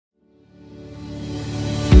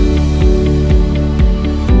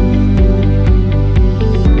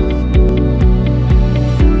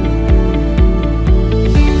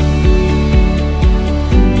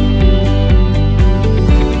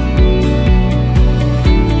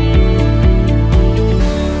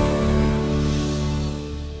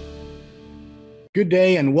Good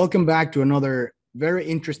day and welcome back to another very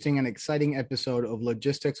interesting and exciting episode of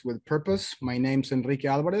Logistics with Purpose. My name's Enrique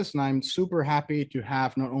Alvarez and I'm super happy to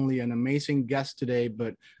have not only an amazing guest today,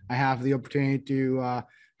 but I have the opportunity to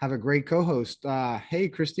have a great co-host. Hey,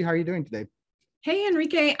 Kristi, how are you doing today? Hey,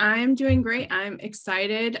 Enrique, I'm doing great. I'm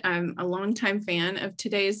excited. I'm a longtime fan of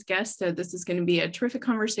today's guest, so this is going to be a terrific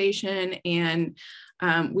conversation, and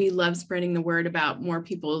we love spreading the word about more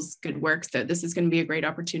people's good work, so this is going to be a great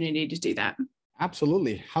opportunity to do that.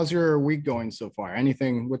 Absolutely. How's your week going so far?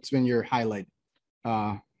 What's been your highlight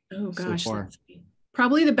Oh so gosh, far?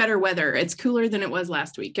 probably the better weather. It's cooler than it was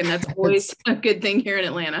last week, and that's always a good thing here in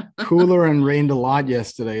Atlanta. Cooler and rained a lot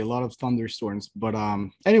yesterday, a lot of thunderstorms. But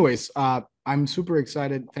anyways, I'm super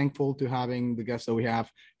excited, thankful to having the guests that we have.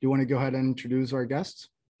 Do you want to go ahead and introduce our guests?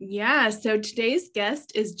 Yeah, so today's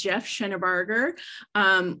guest is Jeff Shinabarger,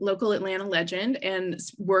 local Atlanta legend and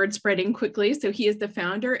word spreading quickly. So he is the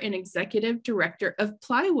founder and executive director of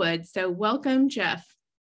Plywood. So welcome, Jeff.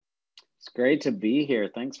 It's great to be here.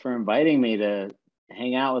 Thanks for inviting me to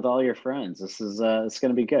hang out with all your friends. This is it's going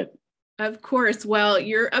to be good. Of course. Well,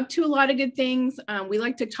 you're up to a lot of good things. We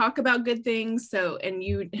like to talk about good things. And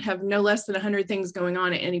you have no less than 100 things going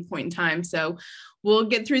on at any point in time. So we'll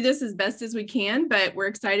get through this as best as we can, but we're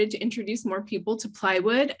excited to introduce more people to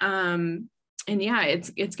Plywood. And yeah,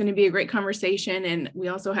 it's going to be a great conversation. And we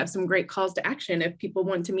also have some great calls to action if people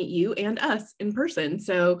want to meet you and us in person.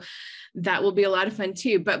 So that will be a lot of fun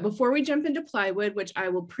too. But before we jump into Plywood, which I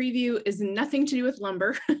will preview is nothing to do with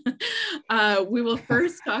lumber, we will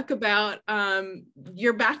first talk about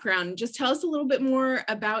your background. Just tell us a little bit more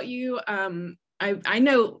about you. I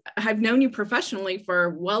know I've known you professionally for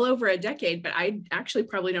well over a decade, but I actually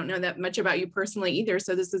probably don't know that much about you personally either.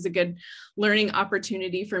 So this is a good learning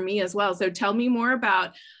opportunity for me as well. So tell me more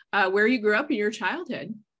about where you grew up in your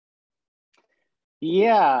childhood.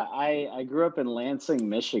 Yeah, I grew up in Lansing,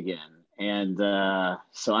 Michigan. And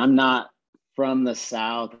so I'm not from the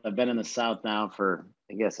South. I've been in the South now for,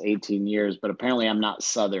 I guess, 18 years, but apparently I'm not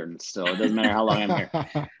Southern still. It doesn't matter how long I'm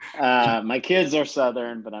here. My kids are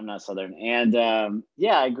Southern, but I'm not Southern. And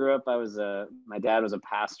yeah, I grew up, my dad was a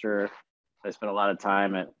pastor. I spent a lot of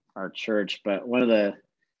time at our church, but one of the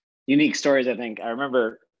unique stories, I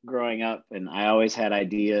remember growing up and I always had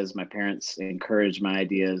ideas. My parents encouraged my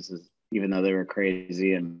ideas, even though they were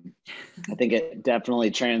crazy. And I think it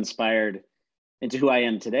definitely transpired into who I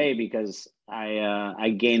am today because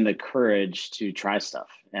I gained the courage to try stuff.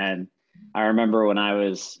 And I remember when I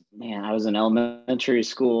was in elementary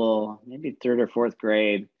school, maybe third or fourth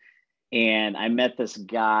grade, and I met this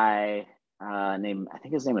guy named, I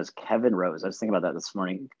think his name was Kevin Rose. I was thinking about that this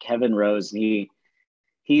morning. Kevin Rose, and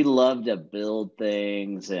he loved to build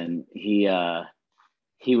things, and he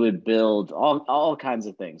would build all kinds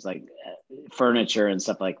of things like furniture and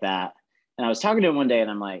stuff like that. And I was talking to him one day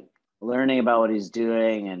and I'm like learning about what he's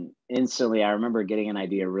doing. And instantly I remember getting an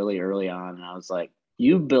idea really early on. And I was like,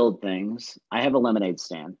 you build things. I have a lemonade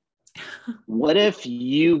stand. What if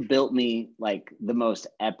you built me like the most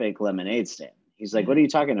epic lemonade stand? He's like, what are you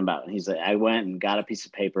talking about? And he's like, I went and got a piece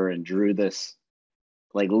of paper and drew this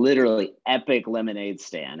like literally epic lemonade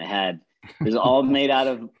stand. It was all made out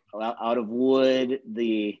of wood.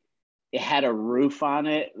 It had a roof on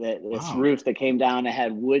it. This roof that came down. It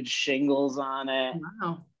had wood shingles on it.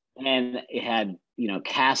 Wow. And it had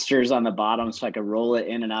casters on the bottom, so I could roll it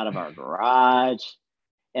in and out of our garage.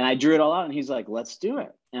 And I drew it all out. And he's like, "Let's do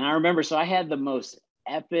it." And I remember, so I had the most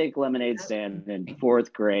epic lemonade stand in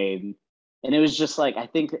fourth grade, and it was just like I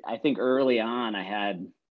think early on I had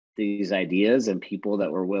these ideas and people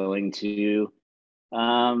that were willing to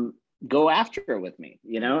go after it with me,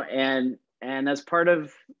 and that's part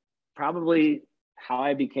of probably how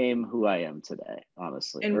I became who I am today,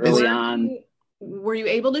 honestly. And early on. Were you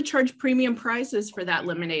able to charge premium prices for that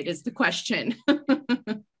lemonade is the question.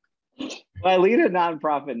 Well, I lead a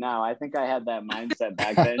nonprofit now. I think I had that mindset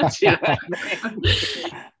back then too.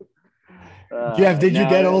 Jeff, did you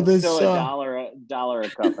get all this? Still $1 a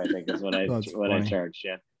cup, I think, is what I charged.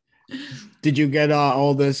 Yeah. Did you get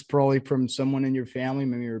all this probably from someone in your family,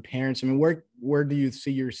 maybe your parents? I mean, where do you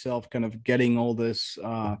see yourself kind of getting all this?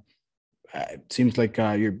 It seems like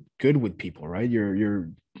you're good with people, right?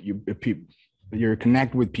 You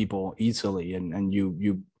connect with people easily, and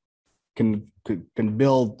you can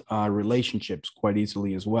build relationships quite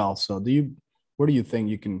easily as well. So where do you think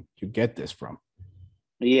you get this from?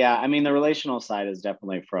 Yeah, I mean, the relational side is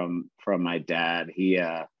definitely from my dad. He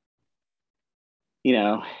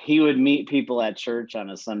he would meet people at church on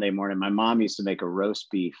a Sunday morning. My mom used to make a roast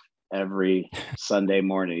beef every Sunday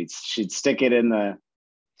morning. She'd stick it in the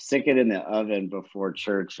oven before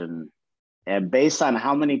church, and And based on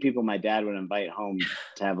how many people my dad would invite home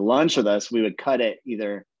to have lunch with us, we would cut it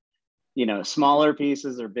either, smaller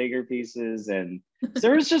pieces or bigger pieces. And so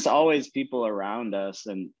there was just always people around us,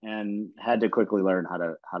 and had to quickly learn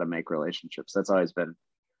how to make relationships. That's always been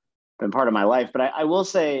part of my life. But I will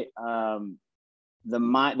say,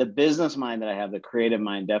 the business mind that I have, the creative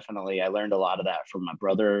mind, definitely, I learned a lot of that from my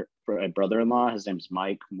brother-in-law. His name's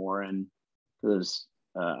Mike Morin, who lives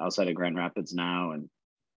outside of Grand Rapids now.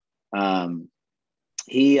 And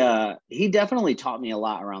he definitely taught me a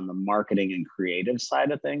lot around the marketing and creative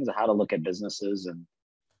side of things, how to look at businesses and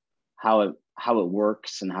how it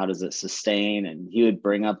works and how does it sustain. And he would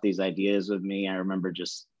bring up these ideas with me. I remember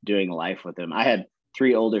just doing life with him. I had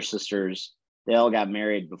 3 older sisters. They all got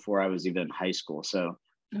married before I was even in high school. So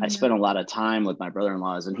I spent a lot of time with my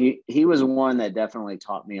brother-in-laws, and he was one that definitely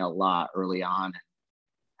taught me a lot early on, and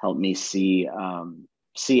helped me see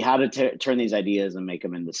how to turn these ideas and make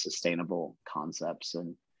them into sustainable concepts.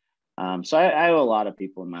 And so I owe a lot of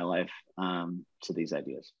people in my life to these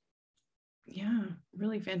ideas. Yeah,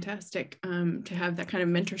 really fantastic to have that kind of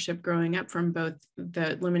mentorship growing up from both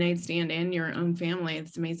the lemonade stand and your own family.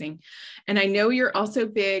 It's amazing. And I know you're also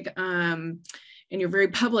big and you're very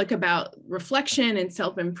public about reflection and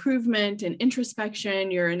self-improvement and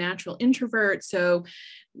introspection. You're a natural introvert. So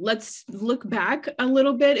let's look back a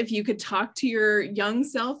little bit. If you could talk to your young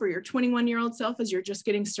self or your 21-year-old self as you're just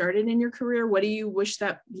getting started in your career, what do you wish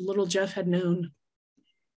that little Jeff had known?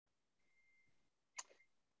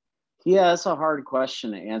 Yeah, that's a hard question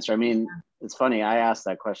to answer. I mean, it's funny. I asked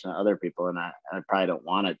that question to other people, and I probably don't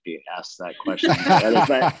want to be asked that question by others.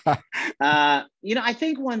 But I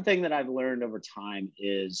think one thing that I've learned over time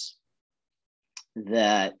is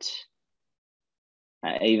that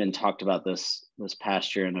I even talked about this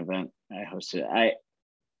past year in an event I hosted.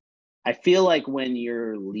 I feel like when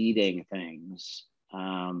you're leading things,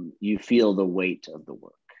 you feel the weight of the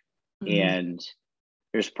work, and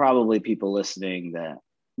there's probably people listening that,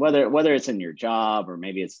 whether it's in your job, or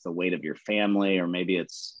maybe it's the weight of your family, or maybe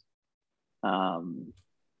it's I don't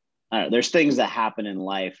know, there's things that happen in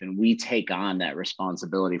life and we take on that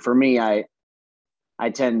responsibility. For me, I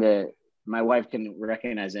tend to, my wife can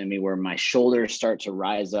recognize in me where my shoulders start to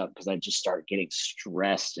rise up because I just start getting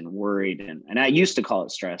stressed and worried, and I used to call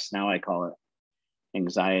it stress, now I call it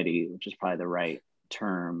anxiety, which is probably the right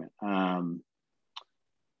term.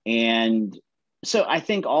 And so I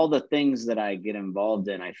think all the things that I get involved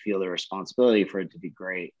in, I feel the responsibility for it to be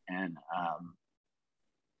great. And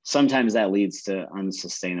sometimes that leads to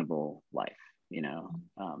unsustainable life,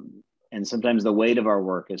 and sometimes the weight of our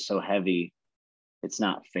work is so heavy, it's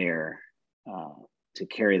not fair to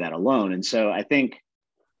carry that alone. And so I think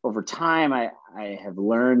over time, I have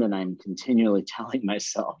learned, and I'm continually telling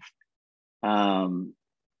myself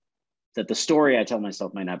that the story I tell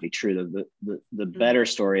myself might not be true. The better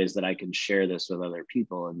story is that I can share this with other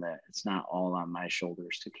people, and that it's not all on my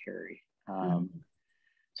shoulders to carry.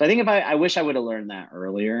 So I think I wish I would have learned that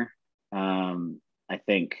earlier. I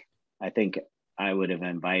think I would have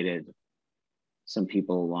invited some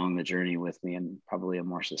people along the journey with me in probably a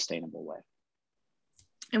more sustainable way.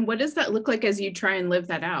 And what does that look like as you try and live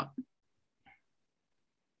that out?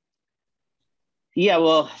 Yeah,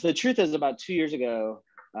 well, the truth is, about 2 years ago,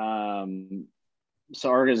 so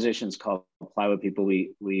our organization's called Plywood People.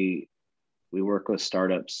 We work with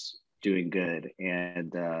startups doing good,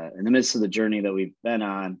 and in the midst of the journey that we've been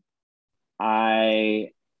on,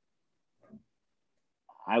 I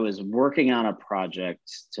was working on a project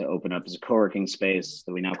to open up as a co-working space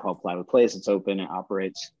that we now call Plywood Place. It's open, it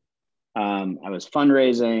operates. I was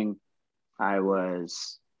fundraising. I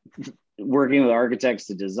was working with architects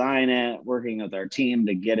to design it, working with our team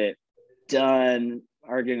to get it done,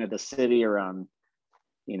 arguing with the city around,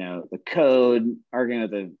 the code, arguing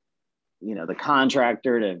with the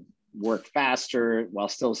contractor to work faster while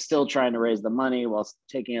still trying to raise the money, while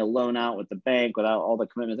taking a loan out with the bank without all the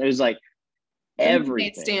commitments. It was like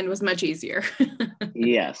everything. The stand was much easier.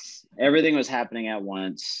 Yes, everything was happening at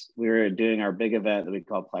once. We were doing our big event that we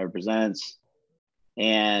call Plywood Presents,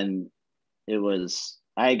 and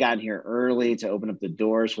I had gotten here early to open up the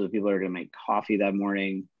doors for the people that are going to make coffee that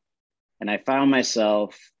morning. And I found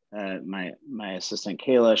myself, my assistant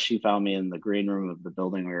Kayla, she found me in the green room of the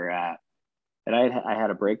building we were at, and I had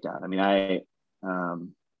a breakdown. I mean, I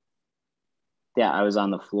was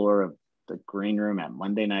on the floor of the green room at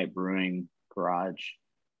Monday Night Brewing Garage,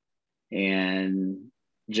 and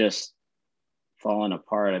just falling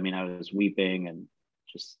apart. I mean, I was weeping, and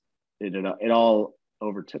just it all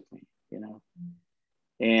overtook me,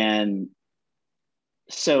 And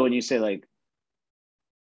so when you say, like,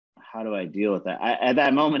 how do I deal with that? At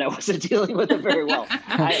that moment, I wasn't dealing with it very well.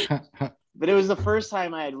 but it was the first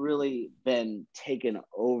time I had really been taken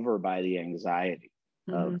over by the anxiety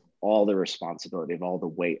of all the responsibility, of all the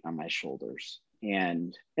weight on my shoulders.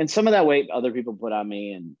 And some of that weight other people put on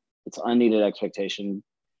me, and it's unneeded expectation.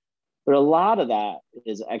 But a lot of that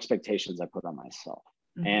is expectations I put on myself.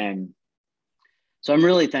 And so I'm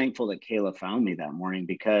really thankful that Kayla found me that morning,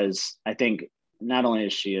 because I think not only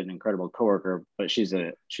is she an incredible coworker, but she's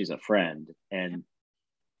a friend, and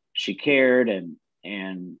she cared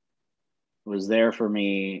and was there for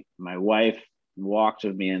me. My wife walked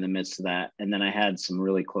with me in the midst of that. And then I had some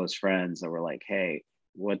really close friends that were like, hey,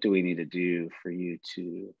 what do we need to do for you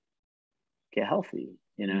to get healthy,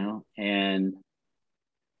 you know? And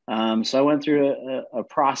so I went through a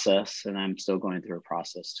process, and I'm still going through a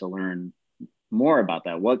process to learn more about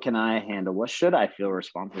that. What can I handle? What should I feel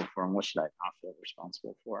responsible for? And what should I not feel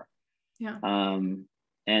responsible for? Yeah.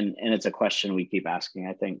 And it's a question we keep asking,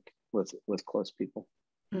 I think, with close people.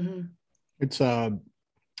 It's a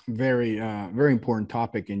very, very important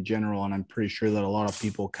topic in general. And I'm pretty sure that a lot of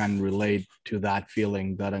people can relate to that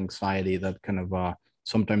feeling, that anxiety, that kind of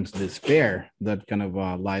sometimes despair that kind of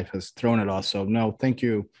life has thrown at us. So no, thank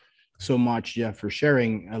you so much, Jeff, for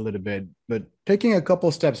sharing a little bit. But taking a couple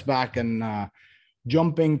steps back and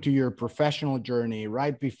jumping to your professional journey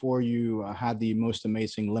right before you had the most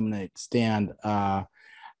amazing lemonade stand,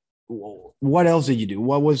 what else did you do?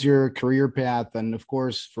 What was your career path? And of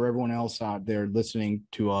course, for everyone else out there listening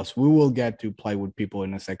to us, we will get to Plywood People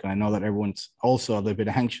in a second. I know that everyone's also a little bit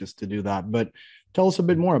anxious to do that, but tell us a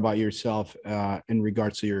bit more about yourself in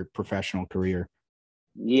regards to your professional career.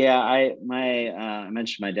 Yeah, I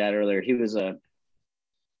mentioned my dad earlier. He was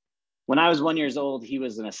when I was 1 year old, he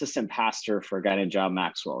was an assistant pastor for a guy named John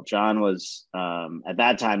Maxwell. John was, at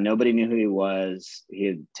that time, nobody knew who he was. He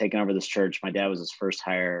had taken over this church. My dad was his first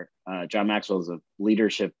hire. John Maxwell is a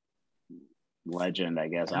leadership legend, I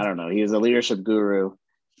guess. I don't know. He was a leadership guru.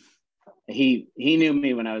 He knew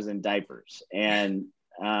me when I was in diapers. And,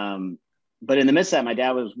 but in the midst of that, my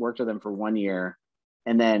dad worked with him for 1 year.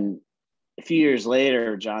 And then a few years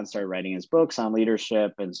later, John started writing his books on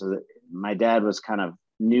leadership. And so my dad was kind of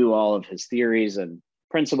knew all of his theories and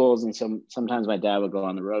principles. And sometimes my dad would go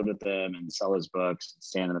on the road with him and sell his books and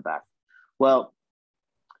stand in the back. Well,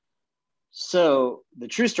 so the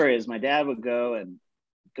true story is my dad would go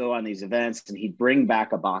on these events, and he'd bring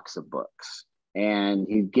back a box of books, and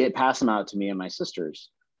he'd pass them out to me and my sisters.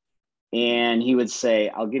 And he would say,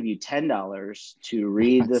 I'll give you $10 to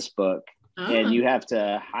read this book. And you have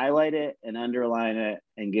to highlight it and underline it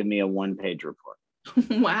and give me a 1-page report.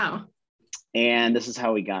 Wow. And this is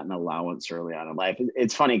how we got an allowance early on in life.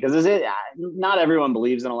 It's funny because not everyone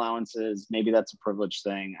believes in allowances. Maybe that's a privileged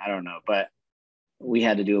thing. I don't know, but we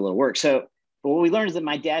had to do a little work. So what we learned is that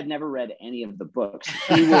my dad never read any of the books.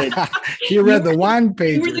 He would. He read the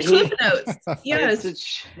 1-page. You were the Cliff Notes. Yes,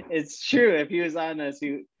 it's true. If he was on this,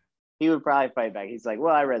 he would probably fight back. He's like,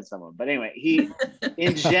 well, I read some of them. But anyway,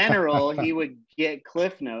 in general, he would get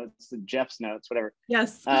Cliff Notes, Jeff's notes, whatever.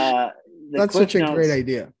 Yes. That's such a great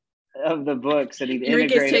idea. Of the books, and he'd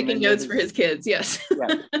Enrique's taking notes for his kids. Yes. Yeah.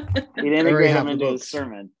 He'd integrate them into his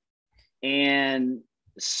sermon. And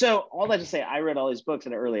so all that to say, I read all these books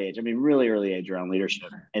at an early age. I mean, really early age around leadership.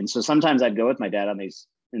 And so sometimes I'd go with my dad in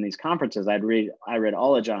these conferences. I read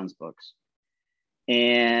all of John's books.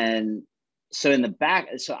 And so in the back,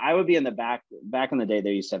 so I would be in the back in the day,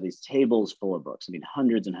 they used to have these tables full of books. I mean,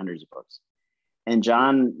 hundreds and hundreds of books. And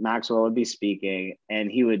John Maxwell would be speaking, and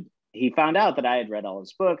he found out that I had read all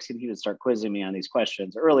his books, and he would start quizzing me on these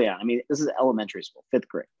questions early on. I mean, this is elementary school, 5th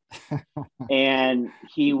grade. And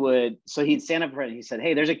he'd stand up in front and he said,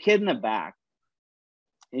 hey, there's a kid in the back.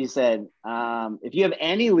 And he said, if you have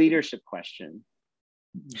any leadership question,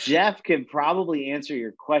 Jeff could probably answer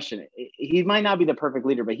your question. He might not be the perfect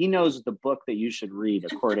leader, but he knows the book that you should read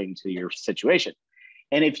according to your situation.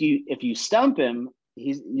 And if you stump him,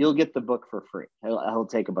 you'll get the book for free. He'll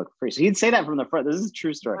take a book for free. So he'd say that from the front. This is a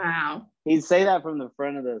true story. Wow. He'd say that from the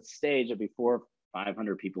front of the stage. There'd be 400 or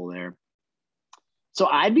 500 people there. So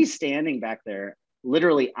I'd be standing back there,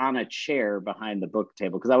 literally on a chair behind the book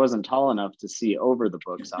table, because I wasn't tall enough to see over the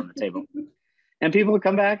books on the table. And people would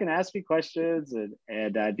come back and ask me questions,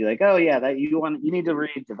 and I'd be like, oh yeah, that you need to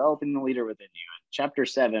read Developing the Leader Within You. And chapter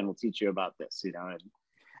 7 will teach you about this, you know.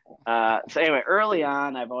 And, so anyway, early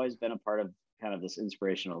on, I've always been a part of kind of this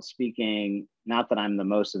inspirational speaking. Not that I'm the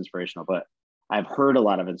most inspirational, but I've heard a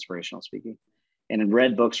lot of inspirational speaking and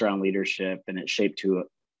read books around leadership, and it shaped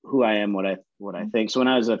who I am, what I think. So when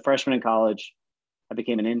I was a freshman in college, I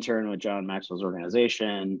became an intern with John Maxwell's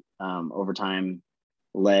organization. Over time,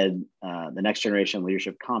 led the Next Generation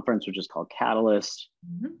Leadership Conference, which is called Catalyst.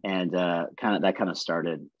 Mm-hmm. And kind of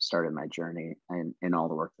started my journey in all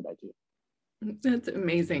the work that I do. That's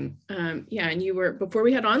amazing. Yeah. And you were, before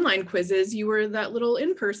we had online quizzes, you were that little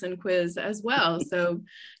in-person quiz as well. So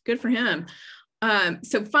good for him.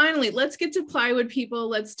 So finally, let's get to Plywood People.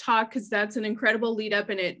 Let's talk, because that's an incredible lead up,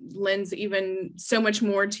 and it lends even so much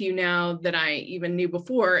more to you now than I even knew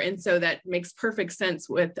before. And so that makes perfect sense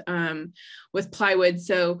with plywood.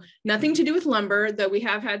 So nothing to do with lumber, though we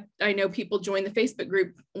have had, I know people join the Facebook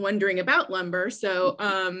group wondering about lumber. So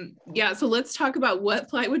yeah, so let's talk about what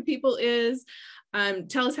Plywood People is.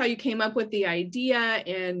 Tell us how you came up with the idea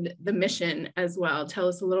and the mission as well. Tell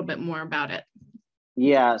us a little bit more about it.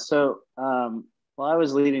 Yeah. So while I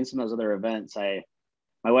was leading some of those other events, my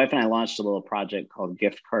wife and I launched a little project called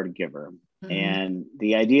Gift Card Giver. Mm-hmm. And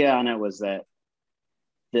the idea on it was that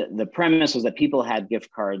the premise was that people had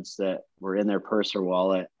gift cards that were in their purse or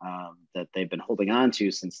wallet that they've been holding on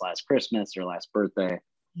to since last Christmas or last birthday.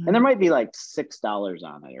 Mm-hmm. And there might be like $6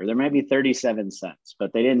 on it, or there might be 37 cents,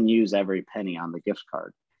 but they didn't use every penny on the gift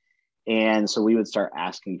card. And so we would start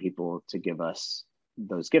asking people to give us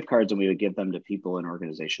those gift cards, and we would give them to people and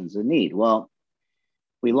organizations in need. Well,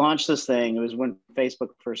 we launched this thing. It was when Facebook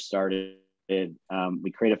first started.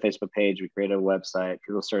 We created a Facebook page, we created a website.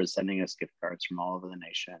 People started sending us gift cards from all over the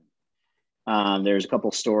nation. There's a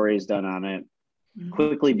couple stories done on it. Mm-hmm.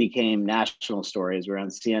 Quickly became national stories. We're on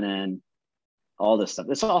CNN, all this stuff.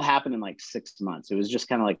 This all happened in like 6 months. It was just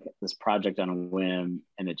kind of like this project on a whim,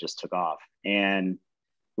 and it just took off. And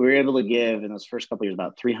we were able to give in those first couple of years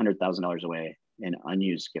about $300,000 away in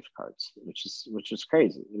unused gift cards, which is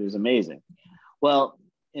crazy. It was amazing. Well,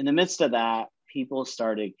 in the midst of that, people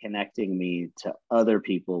started connecting me to other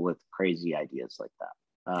people with crazy ideas like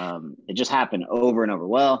that. It just happened over and over.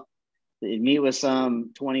 Well, they'd meet with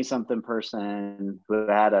some 20-something person who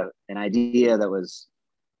had an idea that was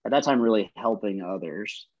at that time really helping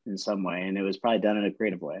others in some way, and it was probably done in a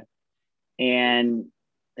creative way. And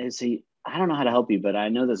they'd say, I don't know how to help you, but I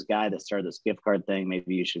know this guy that started this gift card thing.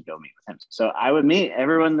 Maybe you should go meet with him. So I would meet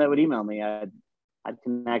everyone that would email me. I'd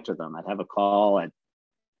connect with them. I'd have a call. I'd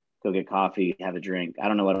go get coffee, have a drink. I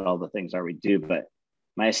don't know what all the things are we do, but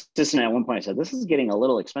my assistant at one point said, this is getting a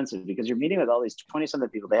little expensive because you're meeting with all these 20-something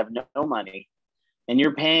people. They have no money, and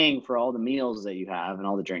you're paying for all the meals that you have and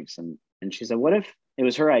all the drinks. And she said, what if, it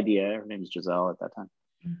was her idea. Her name is Giselle at that time.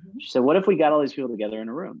 Mm-hmm. She said, what if we got all these people together in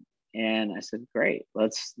a room? And I said, great,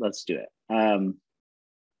 let's do it.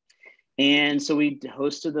 And so we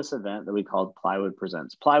hosted this event that we called Plywood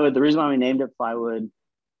Presents. Plywood, the reason why we named it Plywood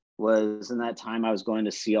was in that time I was going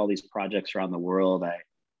to see all these projects around the world.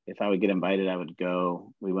 If I would get invited, I would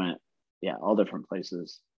go. We went, all different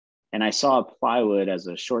places. And I saw plywood as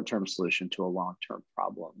a short-term solution to a long-term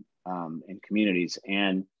problem in communities.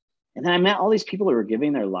 And then I met all these people who were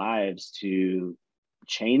giving their lives to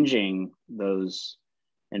changing those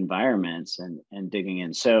environments and digging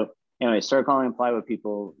in. So anyway, started calling them Plywood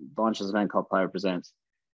People, launched this event called Plywood Presents,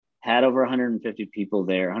 had over 150 people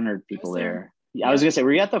there, 100 people there. Yeah. I was gonna say,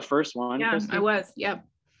 were you at the first one? Yeah, Kristi? I was, yeah.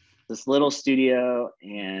 This little studio,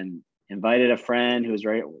 and invited a friend who was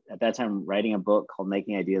at that time writing a book called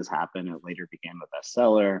Making Ideas Happen. It later became a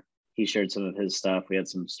bestseller. He shared some of his stuff. We had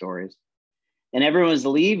some stories. And everyone was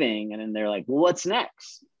leaving, and then they're like, well, what's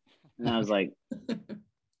next? And I was like,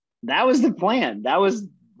 that was the plan. That was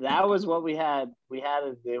what we had.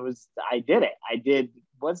 I did it.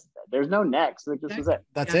 There's no next. Like, this was it.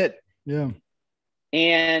 That's it. Yeah.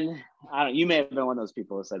 And you may have been one of those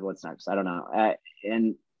people who said, what's next? I don't know.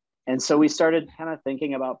 And so we started kind of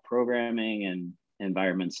thinking about programming and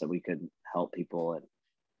environments that we could help people,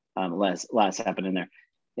 and less happened in there.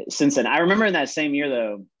 Since then, I remember in that same year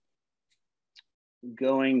though,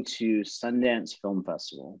 going to Sundance Film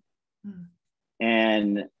Festival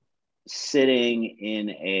and sitting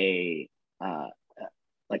in a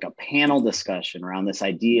panel discussion around this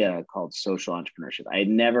idea called social entrepreneurship. I had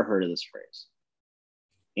never heard of this phrase.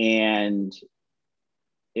 And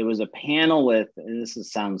it was a panel with, and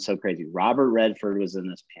sounds so crazy, Robert Redford was in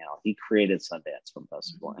this panel. He created Sundance Film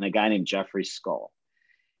Festival, and a guy named Jeffrey Skull.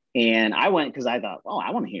 And I went because I thought,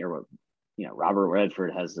 I want to hear what Robert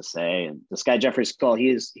Redford has to say. And this guy, Jeffrey Skull,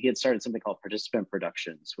 he had started something called Participant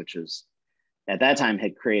Productions, which was at that time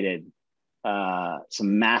had created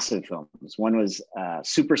some massive films. One was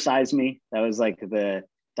Super Size Me. That was like the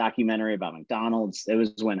documentary about McDonald's. It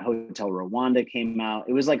was when Hotel Rwanda came out.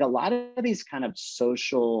 It was like a lot of these kind of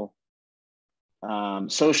social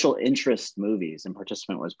interest movies, and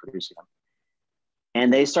Participant was producing them.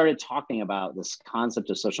 And they started talking about this concept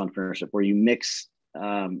of social entrepreneurship, where you mix,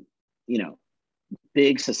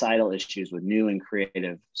 big societal issues with new and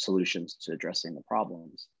creative solutions to addressing the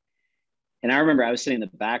problems. And I remember I was sitting in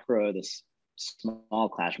the back row of this small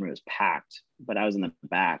classroom. It was packed, but I was in the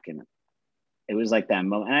back, and it was like that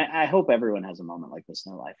moment. And I hope everyone has a moment like this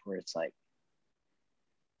in their life where it's like,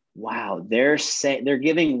 wow, they're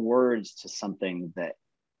giving words to something that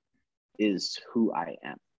is who I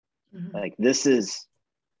am. Mm-hmm. Like, this is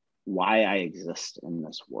why I exist in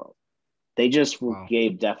this world. They just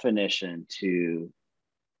gave definition to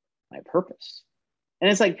my purpose. And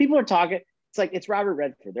it's like, people are talking, it's like, it's Robert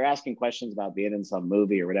Redford. They're asking questions about being in some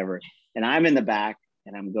movie or whatever. And I'm in the back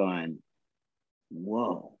and I'm going,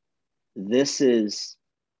 whoa, this is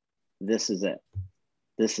it.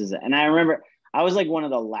 This is it. And I remember I was like one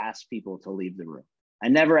of the last people to leave the room. I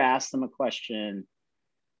never asked them a question,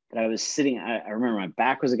 but I was sitting, I remember my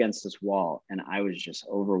back was against this wall and I was just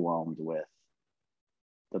overwhelmed with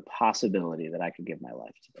the possibility that I could give my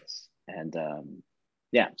life to this. And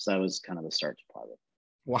so that was kind of the start to Plywood.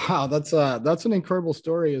 Wow, that's an incredible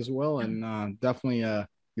story as well, and definitely a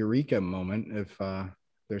eureka moment if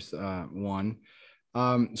there's one.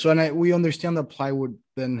 We understand that Plywood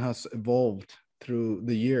then has evolved through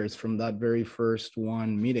the years from that very first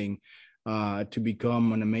one meeting to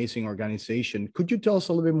become an amazing organization. Could you tell us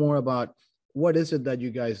a little bit more about what is it that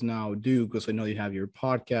you guys now do? Because I know you have your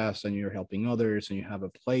podcast and you're helping others and you have a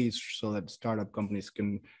place so that startup companies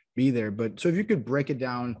can be there. But so if you could break it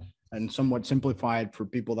down and somewhat simplify it for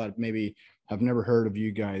people that maybe have never heard of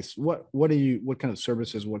you guys, what kind of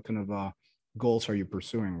services, what kind of goals are you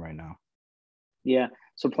pursuing right now? Yeah.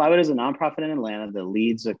 So Plywood is a nonprofit in Atlanta that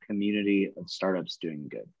leads a community of startups doing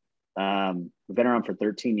good. We've been around for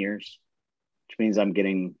 13 years, which means I'm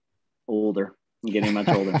getting older. I'm getting much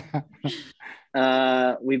older.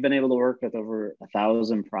 We've been able to work with over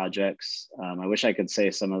 1,000 projects. I wish I could say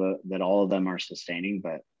that all of them are sustaining,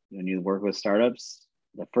 but when you work with startups,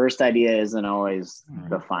 the first idea isn't always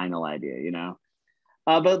the final idea, you know?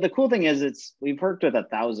 But the cool thing is we've worked with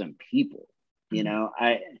 1,000 people, you know,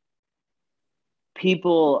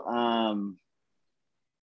 people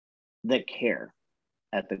that care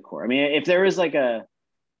at the core. I mean, if there is like a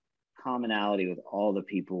commonality with all the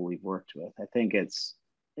people we've worked with, I think it's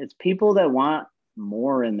people that want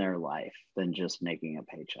more in their life than just making a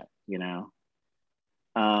paycheck, you know?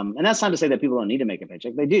 And that's not to say that people don't need to make a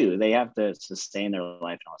paycheck. They do. They have to sustain their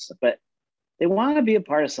life and all that stuff, but they want to be a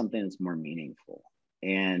part of something that's more meaningful.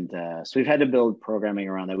 And so we've had to build programming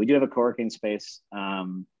around that. We do have a co-working space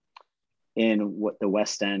in the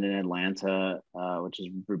West End in Atlanta, which has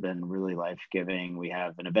been really life-giving. We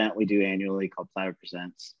have an event we do annually called Plywood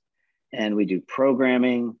Presents, and we do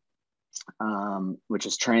programming, which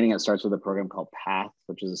is training. It starts with a program called Path,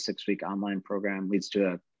 which is a 6-week online program, leads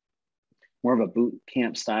to more of a boot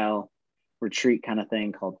camp style retreat kind of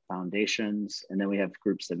thing called Foundations. And then we have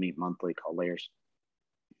groups that meet monthly called Layers.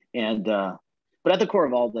 And, but at the core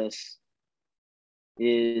of all this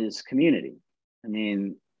is community. I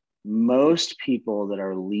mean, most people that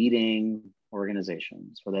are leading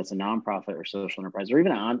organizations, whether it's a nonprofit or social enterprise, or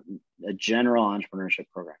even a general entrepreneurship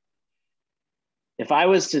program, if I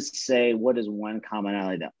was to say what is one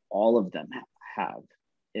commonality that all of them have,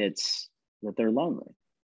 it's that they're lonely,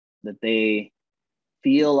 that they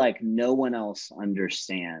feel like no one else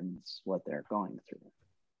understands what they're going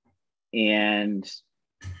through. And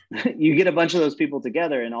you get a bunch of those people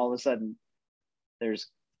together and all of a sudden there's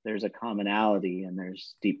a commonality and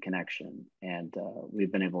there's deep connection. And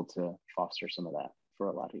we've been able to foster some of that for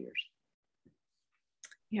a lot of years.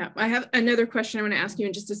 Yeah, I have another question I want to ask you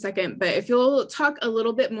in just a second, but if you'll talk a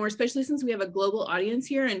little bit more, especially since we have a global audience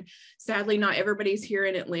here, and sadly not everybody's here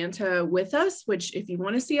in Atlanta with us, which if you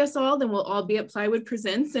want to see us all, then we'll all be at Plywood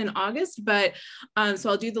Presents in August, but so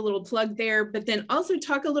I'll do the little plug there, but then also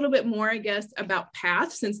talk a little bit more, I guess, about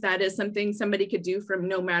Path, since that is something somebody could do from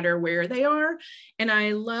no matter where they are. And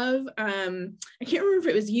I love, I can't remember if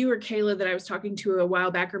it was you or Kayla that I was talking to a while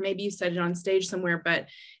back, or maybe you said it on stage somewhere, but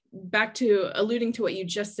back to alluding to what you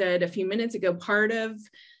just said a few minutes ago,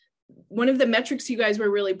 one of the metrics you guys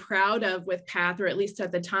were really proud of with Path, or at least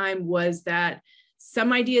at the time, was that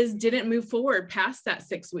some ideas didn't move forward past that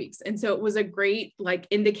 6 weeks. And so it was a great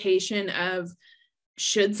indication of,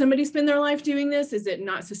 should somebody spend their life doing this? Is it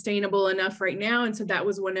not sustainable enough right now? And so that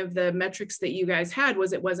was one of the metrics that you guys had,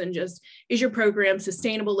 was it wasn't just, is your program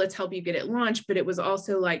sustainable? Let's help you get it launched. But it was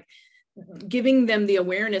also giving them the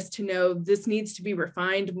awareness to know this needs to be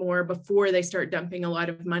refined more before they start dumping a lot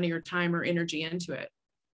of money or time or energy into it.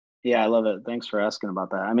 Yeah, I love it. Thanks for asking about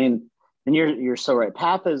that. I mean, and you're so right.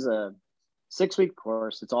 Path is a 6-week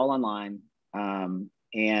course. It's all online.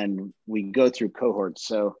 And we go through cohorts.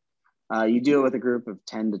 So you deal with a group of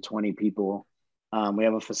 10 to 20 people. We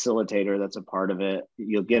have a facilitator that's a part of it.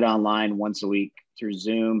 You'll get online once a week through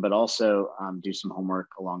Zoom, but also do some homework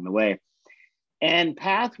along the way. And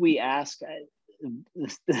Path, we ask,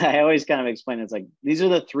 I always kind of explain, it's like, these are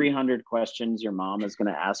the 300 questions your mom is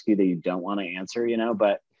going to ask you that you don't want to answer,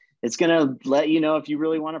 but it's going to let you know if you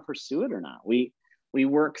really want to pursue it or not. We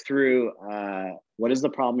work through what is the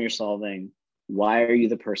problem you're solving? Why are you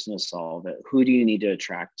the person to solve it? Who do you need to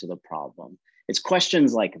attract to the problem? It's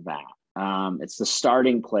questions like that. It's the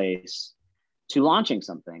starting place to launching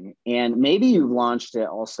something. And maybe you've launched it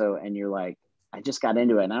also and you're like, I just got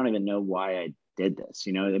into it and I don't even know why I did this.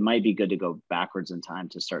 It might be good to go backwards in time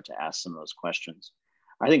to start to ask some of those questions.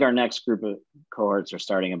 I think our next group of cohorts are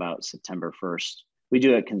starting about September 1st. We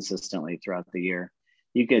do it consistently throughout the year.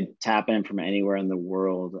 You could tap in from anywhere in the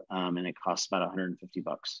world, and it costs about $150.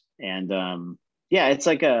 And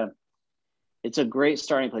it's a great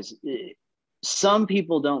starting place. Some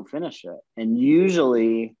people don't finish it, and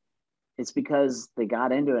usually it's because they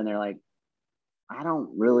got into it and they're like, I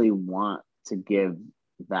don't really want to give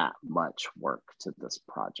that much work to this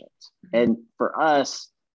project. And for us,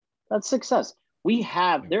 that's success.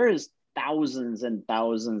 There is thousands and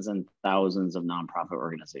thousands and thousands of nonprofit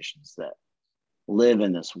organizations that live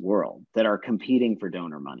in this world that are competing for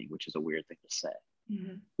donor money, which is a weird thing to say.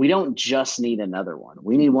 Mm-hmm. We don't just need another one.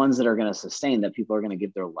 We need ones that are going to sustain, that people are going to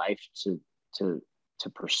give their life to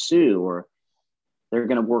pursue, or they're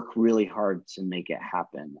going to work really hard to make it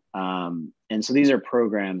happen. And so these are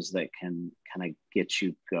programs that can kind of get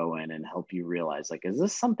you going and help you realize, like, is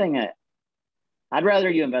this something that I'd rather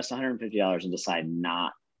you invest $150 and decide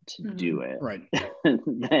not to do it, right,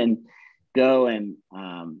 than go and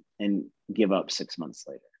give up 6 months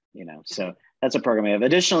later, So that's a program we have.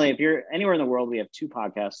 Additionally, if you're anywhere in the world, we have 2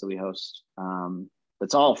 podcasts that we host.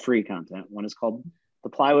 That's all free content. One is called the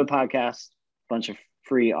Plywood Podcast, a bunch of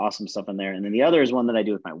free, awesome stuff in there. And then the other is one that I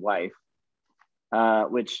do with my wife,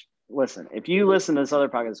 which, listen, if you listen to this other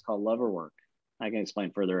podcast, it's called Love or Work. I can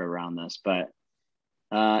explain further around this, but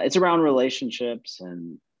it's around relationships.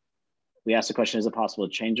 And we ask the question, is it possible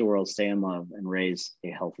to change the world, stay in love, and raise a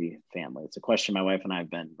healthy family? It's a question my wife and I have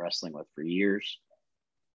been wrestling with for years.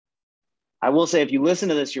 I will say, if you listen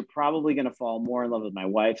to this, you're probably going to fall more in love with my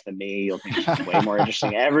wife than me. You'll think she's way more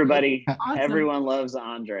interesting. Everyone loves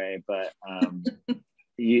Andre, but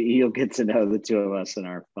you'll get to know the two of us and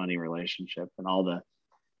our funny relationship and all the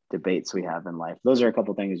debates we have in life. Those are a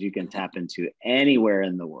couple things you can tap into anywhere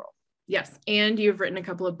in the world. Yes. And you've written a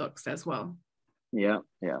couple of books as well. Yeah.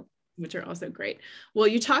 Which are also great. Well,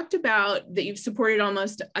 you talked about that you've supported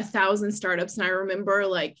almost 1,000 startups. And I remember,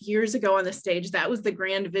 like, years ago on the stage, that was the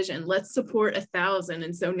grand vision. Let's support 1,000.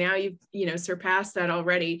 And so now you've, surpassed that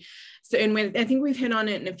already. So, and I think we've hit on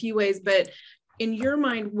it in a few ways, but in your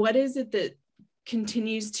mind, what is it that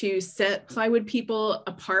continues to set Plywood People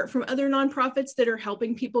apart from other nonprofits that are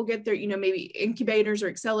helping people get their, maybe incubators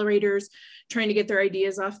or accelerators, trying to get their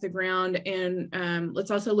ideas off the ground? And let's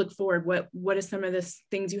also look forward. What are some of the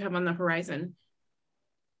things you have on the horizon?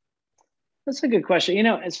 That's a good question.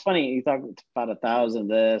 It's funny. You talk about 1,000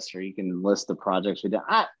 this, or you can list the projects we do.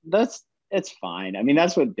 It's fine. I mean,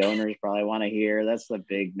 that's what donors probably want to hear. That's the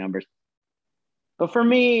big numbers. But for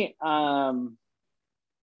me,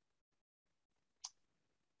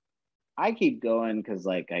 I keep going because,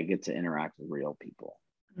 like, I get to interact with real people.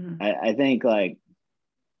 Mm-hmm. I think, like,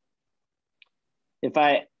 if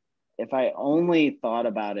I only thought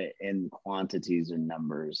about it in quantities and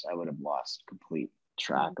numbers, I would have lost complete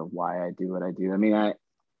track of why I do what I do. I mean,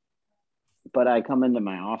 but I come into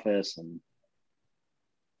my office and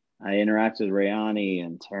I interact with Rayani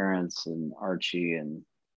and Terrence and Archie and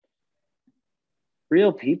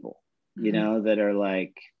real people, mm-hmm. That are,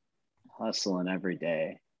 like, hustling every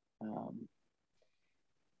day.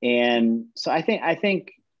 And so I think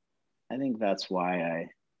that's why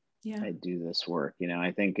I do this work.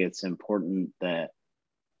 I think it's important that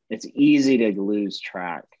it's easy to lose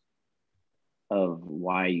track of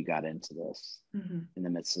why you got into this, mm-hmm. in the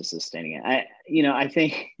midst of sustaining it. I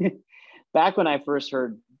think back when I first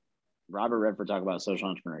heard Robert Redford talk about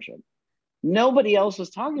social entrepreneurship, nobody else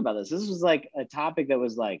was talking about this. This was like a topic that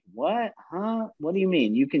was like, what? Huh? What do you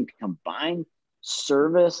mean? You can combine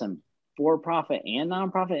service and for-profit and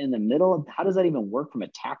nonprofit in the middle? How does that even work from a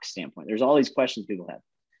tax standpoint? There's all these questions people have.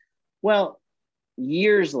 Well,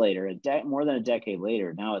 years later, more than a decade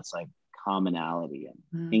later, now it's like commonality,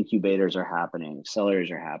 and incubators are happening,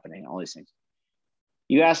 accelerators are happening, all these things.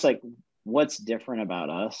 You ask, like, what's different about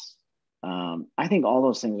us? I think all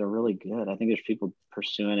those things are really good. I think there's people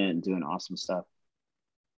pursuing it and doing awesome stuff.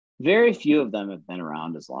 Very few of them have been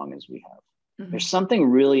around as long as we have. Mm-hmm. There's something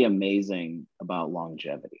really amazing about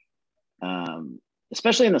longevity.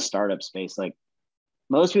 especially in the startup space, like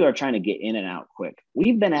most people are trying to get in and out quick.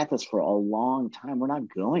 We've been at this for a long time. We're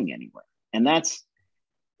not going anywhere. And that's,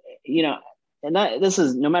 you know, and that this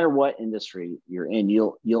is no matter what industry you're in,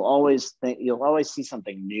 you'll always see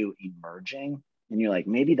something new emerging, and you're like,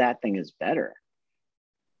 maybe that thing is better.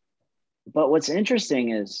 But what's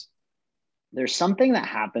interesting is there's something that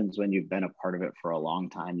happens when you've been a part of it for a long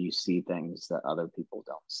time. You see things that other people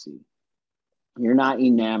don't see. You're not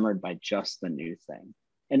enamored by just the new thing.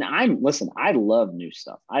 And I love new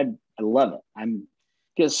stuff. I love it.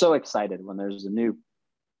 Get so excited when there's a new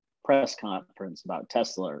press conference about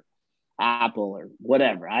Tesla or Apple or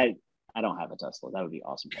whatever. I don't have a Tesla. That would be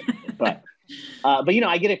awesome. But you know,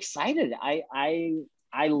 I get excited.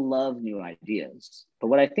 I love new ideas. But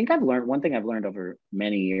what I think one thing I've learned over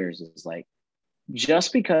many years is like,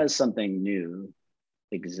 just because something new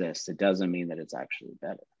exists, it doesn't mean that it's actually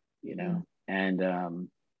better, you know? And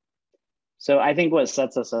so I think what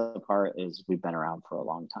sets us apart is we've been around for a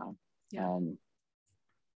long time. Yeah.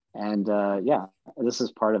 And yeah, this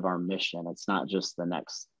is part of our mission. It's not just the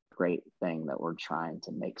next great thing that we're trying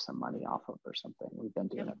to make some money off of or something. We've been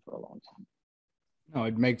doing it for a long time. No,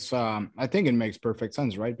 it makes, I think it makes perfect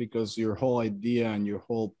sense, right? Because your whole idea and your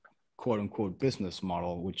whole quote unquote business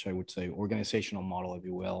model, which I would say organizational model, if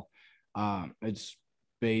you will, it's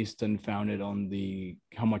based and founded on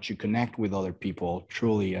how much you connect with other people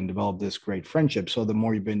truly and develop this great friendship. So the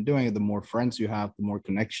more you've been doing it, the more friends you have, the more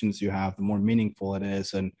connections you have, the more meaningful it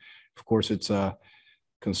is. And of course, it's a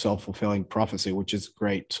self-fulfilling prophecy, which is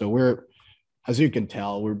great. So we're, as you can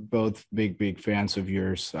tell, we're both big fans of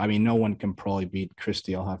yours. I mean, no one can probably beat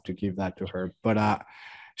Kristi. I'll have to give that to her. But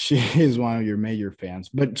she is one of your major fans.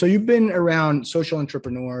 But so you've been around social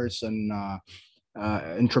entrepreneurs and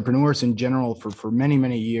entrepreneurs in general for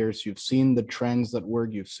many years. You've seen the trends that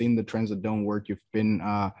work. You've seen the trends that don't work. You've been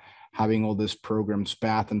having all this programs,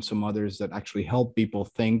 Path and some others that actually help people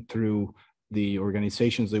think through the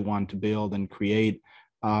organizations they want to build and create.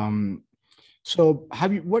 So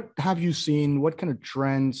what have you seen? What kind of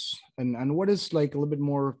trends and what is like a little bit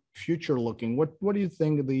more future looking? What do you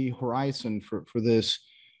think the horizon for this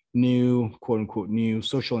new quote unquote new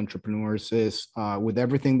social entrepreneurs is with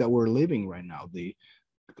everything that we're living right now, the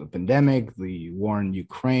pandemic, the war in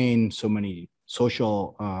Ukraine, so many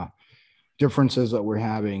social differences that we're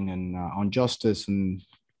having, and injustice and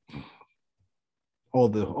all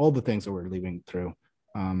the things that we're living through.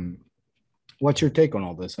 What's your take on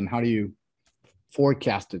all this, and how do you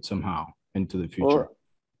forecast it somehow into the future?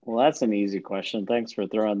 Well, that's an easy question. Thanks for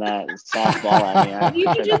throwing that softball at me. You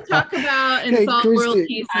can just talk about and solve world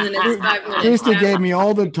peace in the next 5 minutes. Kristi gave me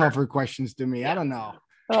all the tougher questions to me. I don't know.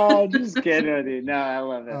 Oh, just kidding with you. No, I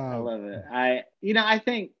love it. I love it. I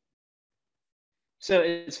think so.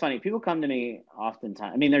 It's funny. People come to me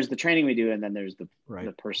oftentimes. I mean, there's the training we do, and then there's the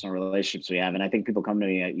personal relationships we have. And I think people come to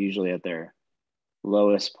me usually at their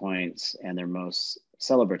lowest points and their most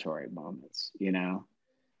celebratory moments, you know?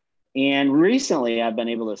 And recently I've been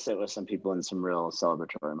able to sit with some people in some real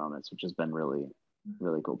celebratory moments, which has been really,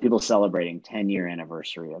 really cool. People celebrating 10-year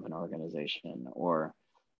anniversary of an organization, or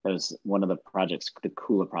that was one of the projects, the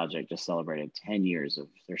Kula project just celebrated 10 years of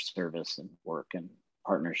their service and work and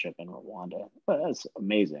partnership in Rwanda. But that's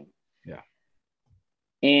amazing. Yeah.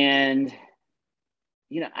 And,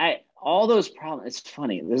 you know, all those problems, it's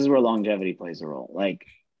funny. This is where longevity plays a role. Like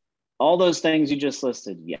all those things you just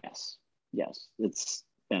listed. Yes. It's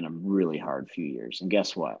been a really hard few years. And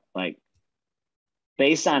guess what? Like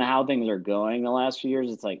based on how things are going the last few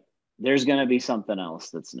years, it's like, there's going to be something else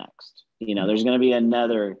that's next. You know, there's going to be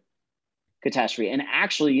another catastrophe. And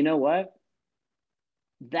actually, you know what?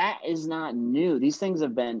 That is not new. These things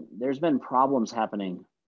there's been problems happening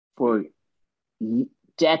for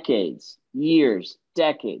decades, years,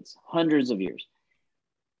 decades, hundreds of years.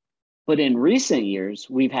 But in recent years,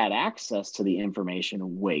 we've had access to the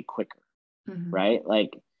information way quicker, right?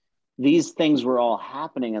 Like these things were all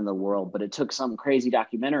happening in the world, but it took some crazy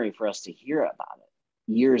documentary for us to hear about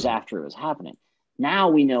it years after it was happening. Now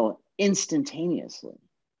we know instantaneously,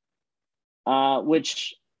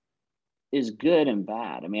 which is good and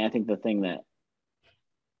bad. I mean, I think the thing that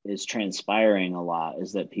is transpiring a lot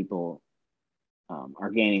is that people are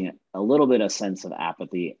gaining a little bit of sense of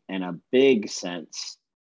apathy and a big sense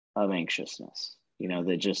of anxiousness. You know,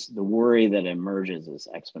 that just the worry that emerges is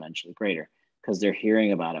exponentially greater because they're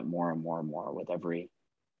hearing about it more and more and more with every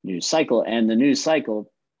news cycle. And the news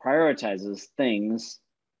cycle prioritizes things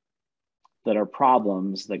that are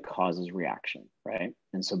problems that causes reaction, right?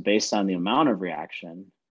 And so based on the amount of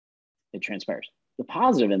reaction, it transpires. The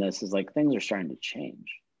positive in this is like things are starting to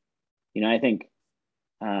change. You know, I think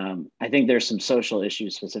I think there's some social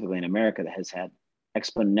issues specifically in America that has had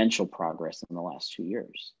exponential progress in the last 2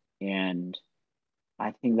 years. And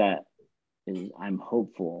I think I'm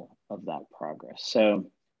hopeful of that progress.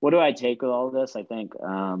 So what do I take with all of this? I think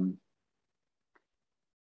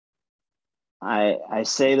I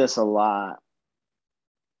say this a lot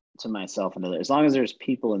to myself and others. As long as there's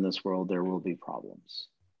people in this world, there will be problems.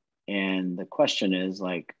 And the question is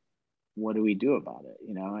like, what do we do about it?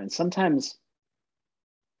 You know, and sometimes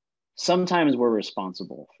we're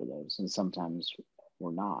responsible for those and sometimes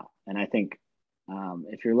we're not. And I think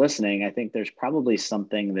if you're listening, I think there's probably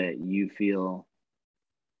something that you feel,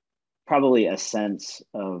 probably a sense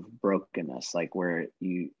of brokenness, like where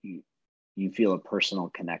you feel a personal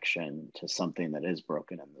connection to something that is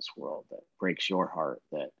broken in this world, that breaks your heart,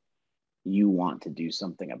 that you want to do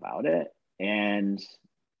something about it. And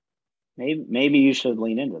maybe you should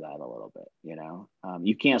lean into that a little bit. You know,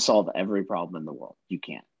 you can't solve every problem in the world. You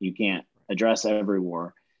can't address every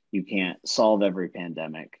war. You can't solve every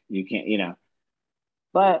pandemic. You can't, you know,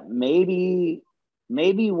 but maybe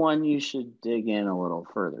one you should dig in a little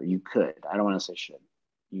further. You could, I don't want to say should,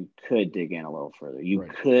 you could dig in a little further. You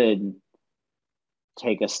Right. could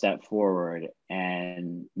take a step forward,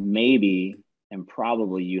 and maybe and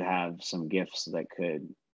probably you have some gifts that could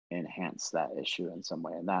enhance that issue in some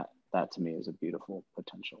way. And that to me is a beautiful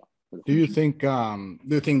potential. Do you think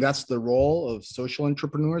that's the role of social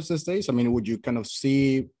entrepreneurs these days? I mean, would you kind of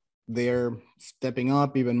see they're stepping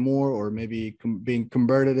up even more, or maybe being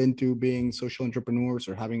converted into being social entrepreneurs,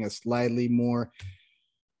 or having a slightly more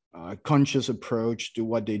conscious approach to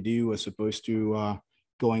what they do, as opposed to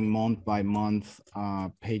going month by month,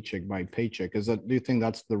 paycheck by paycheck? Do you think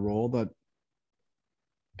that's the role that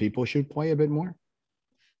people should play a bit more?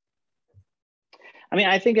 I mean,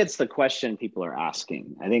 I think it's the question people are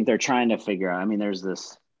asking. I think they're trying to figure out, I mean, there's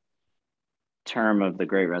this term of the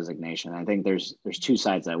Great Resignation. I think there's two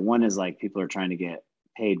sides. That one is like people are trying to get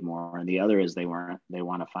paid more, and the other is they want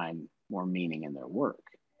to find more meaning in their work.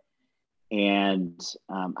 And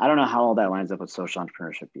I don't know how all that lines up with social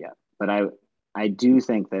entrepreneurship yet, but I do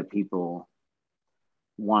think that people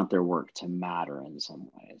want their work to matter in some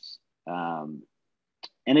ways.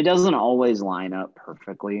 And it doesn't always line up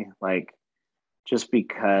perfectly. Like, just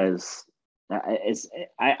because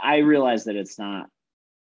I realize that it's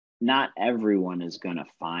not everyone is going to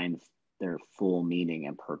find their full meaning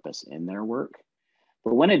and purpose in their work.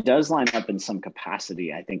 But when it does line up in some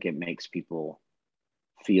capacity, I think it makes people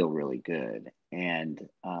feel really good. And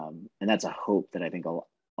that's a hope that I think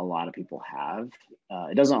a lot of people have.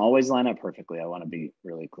 It doesn't always line up perfectly. I want to be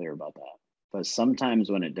really clear about that. But sometimes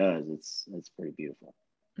when it does, it's pretty beautiful.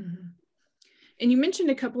 Mm-hmm. And you mentioned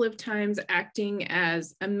a couple of times acting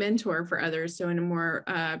as a mentor for others, so in a more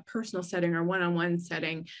personal setting or one-on-one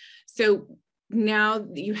setting. So now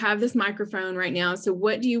you have this microphone right now. So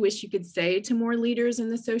what do you wish you could say to more leaders in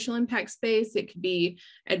the social impact space? It could be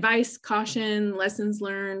advice, caution, lessons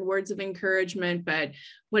learned, words of encouragement, but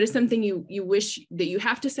what is something you wish that you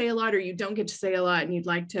have to say a lot, or you don't get to say a lot and you'd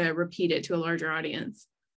like to repeat it to a larger audience?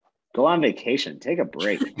 Go on vacation, take a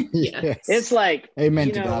break. Yes. It's like, amen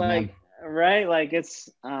you to know, that, like, man. right? Like it's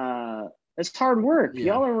hard work. Yeah.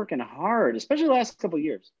 Y'all are working hard, especially the last couple of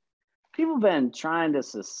years. People have been trying to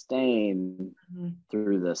sustain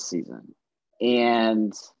through this season.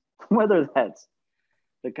 And whether that's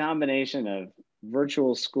the combination of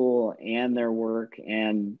virtual school and their work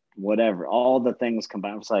and whatever, all the things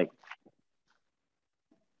combined, it's like,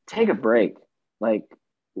 take a break. Like,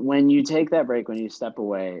 when you take that break, when you step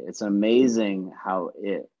away, it's amazing how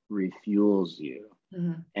it refuels you.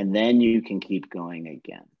 Mm-hmm. And then you can keep going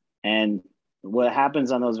again. And what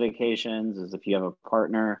happens on those vacations is, if you have a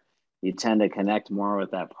partner, you tend to connect more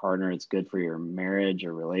with that partner. It's good for your marriage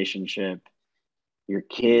or relationship. Your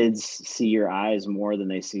kids see your eyes more than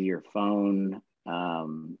they see your phone.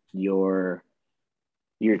 Your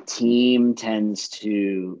team tends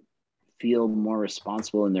to feel more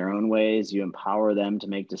responsible in their own ways. You empower them to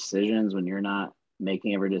make decisions when you're not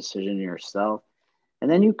making every decision yourself. And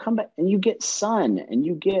then you come back and you get sun and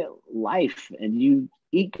you get life and you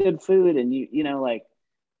eat good food and you know, like,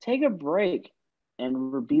 take a break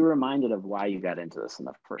and be reminded of why you got into this in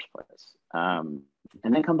the first place. And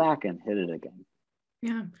then come back and hit it again.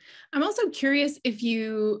 Yeah. I'm also curious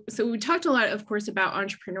so we talked a lot, of course, about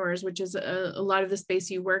entrepreneurs, which is a lot of the space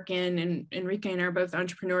you work in, and Enrique and I are both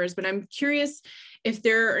entrepreneurs, but I'm curious if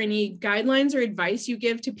there are any guidelines or advice you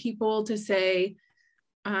give to people to say,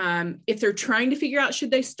 if they're trying to figure out,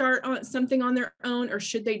 should they start on something on their own, or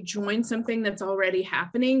should they join something that's already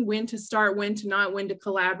happening, when to start, when to not, when to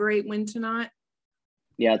collaborate, when to not?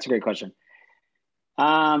 Yeah, it's a great question.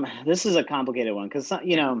 This is a complicated one because,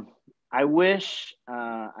 you know, I wish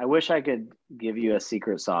I could give you a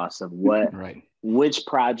secret sauce of Right. which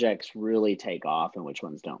projects really take off and which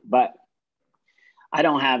ones don't. But I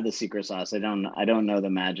don't have the secret sauce. I don't know the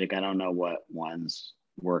magic. I don't know what ones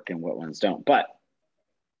work and what ones don't. But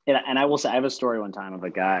and I will say I have a story one time of a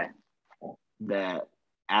guy that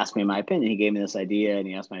asked me my opinion. He gave me this idea and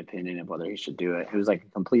he asked my opinion of whether he should do it. He was like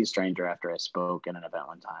a complete stranger after I spoke in an event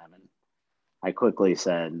one time, and I quickly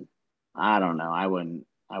said, I don't know. I wouldn't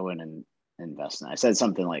invest in it. I said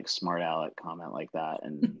something like smart aleck comment like that.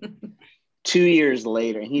 And 2 years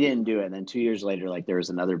later, and he didn't do it. And then 2 years later, like there was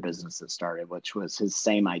another business that started, which was his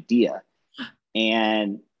same idea.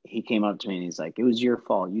 And he came up to me and he's like, it was your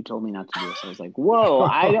fault. You told me not to do this. I was like, whoa,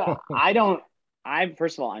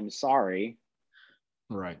 first of all, I'm sorry.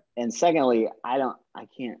 Right. And secondly, I don't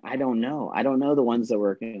know. I don't know the ones that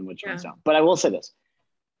work and which ones don't. But I will say this.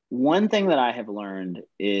 One thing that I have learned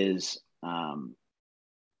is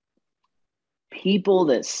people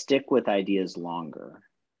that stick with ideas longer,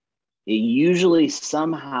 it usually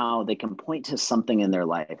somehow they can point to something in their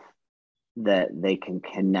life that they can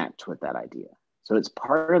connect with that idea. So it's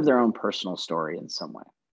part of their own personal story in some way.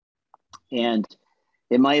 And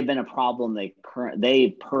it might have been a problem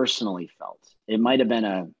they personally felt. It might have been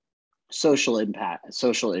a social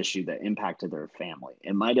issue that impacted their family.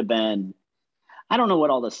 It might have been, I don't know what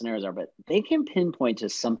all the scenarios are, but they can pinpoint to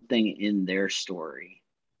something in their story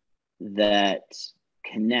that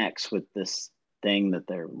connects with this thing that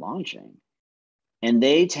they're launching. And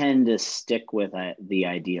they tend to stick with the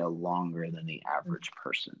idea longer than the average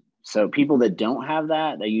person. So people that don't have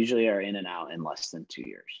that, they usually are in and out in less than 2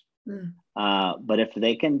 years. But if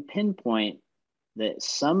they can pinpoint that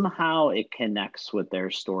somehow it connects with their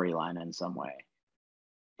storyline in some way,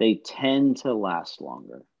 they tend to last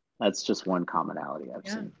longer. That's just one commonality I've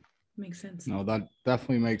seen. Makes sense. No, that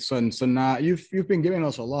definitely makes sense. And you've been giving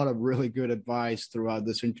us a lot of really good advice throughout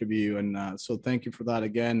this interview, and so thank you for that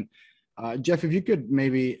again. Jeff, if you could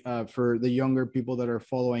maybe for the younger people that are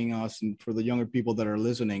following us and for the younger people that are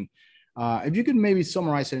listening, if you could maybe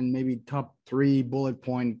summarize it in maybe top 3 bullet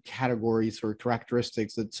point categories or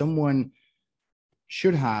characteristics that someone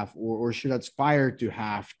should have or should aspire to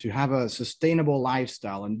have a sustainable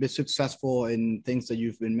lifestyle and be successful in things that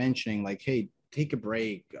you've been mentioning, like, hey, take a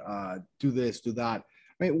break, do this, do that.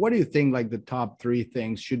 I mean, what do you think like the top 3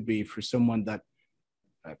 things should be for someone that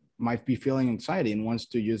might be feeling anxiety and wants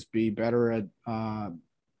to just be better at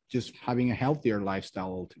just having a healthier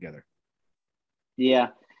lifestyle altogether? Yeah.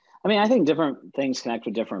 I mean, I think different things connect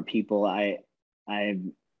with different people. I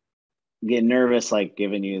get nervous, like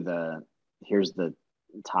giving you here's the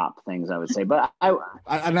top things I would say, but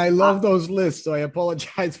I love those lists, so I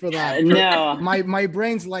apologize for that. No, my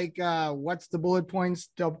brain's like, what's the bullet points?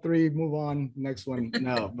 Top 3, move on, next one.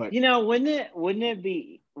 No, but you know, wouldn't it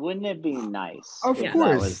be nice? Of if course,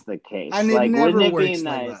 that was the case. And like, it never wouldn't it works be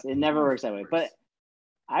nice? like that. It never works that way. But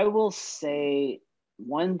I will say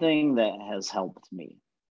one thing that has helped me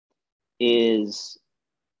is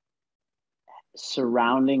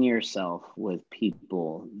surrounding yourself with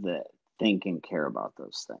people that think and care about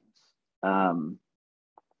those things.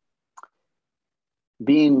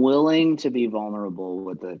 Being willing to be vulnerable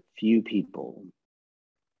with a few people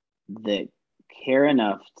that care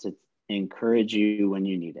enough to encourage you when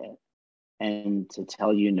you need it and to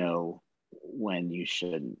tell you no when you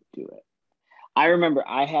shouldn't do it. I remember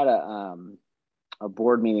I had a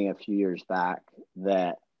board meeting a few years back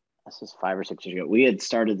that, this was 5 or 6 years ago. We had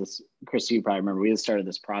started this, Kristi, you probably remember, we had started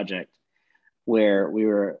this project where we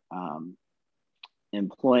were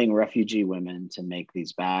employing refugee women to make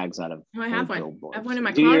these bags out of I have one. billboards. I have one in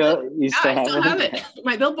my closet. I still have it.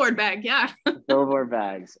 My billboard bag, yeah. Billboard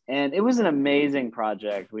bags. And it was an amazing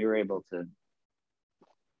project. We were able to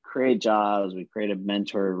create jobs. We created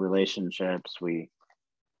mentor relationships. We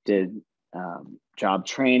did job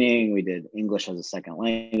training. We did English as a second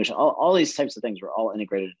language. All these types of things were all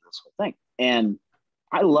integrated into this whole thing. And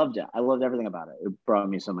I loved it. I loved everything about it. It brought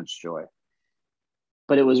me so much joy.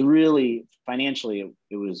 But it was really, financially,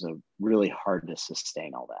 it was really hard to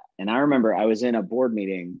sustain all that. And I remember I was in a board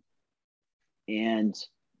meeting, and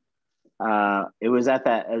it was at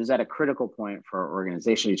a critical point for our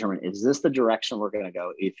organization to determine, is this the direction we're going to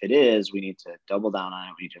go? If it is, we need to double down on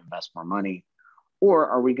it. We need to invest more money. Or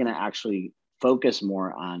are we going to actually focus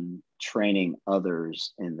more on training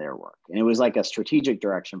others in their work? And it was like a strategic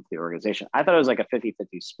direction for the organization. I thought it was like a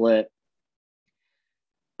 50-50 split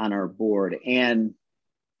on our board. And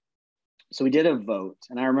so we did a vote,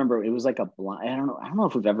 and I remember it was like a blind, I don't know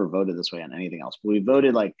if we've ever voted this way on anything else, but we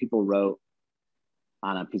voted, like, people wrote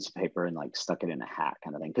on a piece of paper and like stuck it in a hat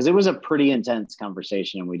kind of thing. Because it was a pretty intense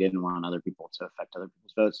conversation and we didn't want other people to affect other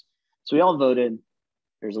people's votes. So we all voted.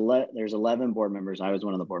 There's 11 board members. I was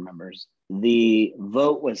one of the board members. The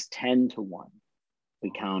vote was 10-1.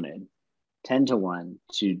 We counted 10-1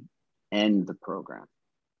 to end the program.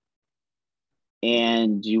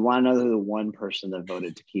 And do you want to know who the one person that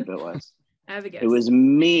voted to keep it was? I have a guess. It was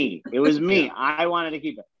me. It was me. I wanted to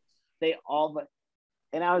keep it. They all, but,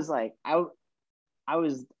 and I was like, I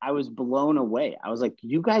was blown away. I was like,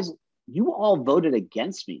 you guys, you all voted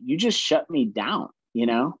against me. You just shut me down, you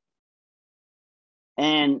know?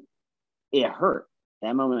 And it hurt.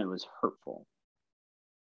 That moment was hurtful.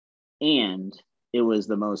 And it was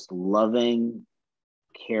the most loving,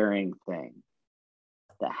 caring thing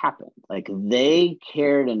that happened. Like they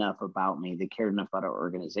cared enough about me. They cared enough about our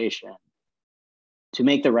organization to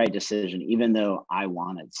make the right decision, even though I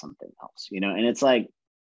wanted something else, you know? And it's like,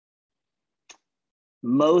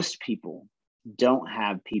 most people don't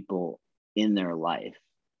have people in their life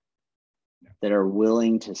that are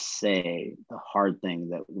willing to say the hard thing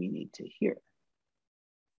that we need to hear,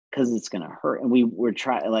 because it's going to hurt. And we're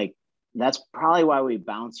trying, like, that's probably why we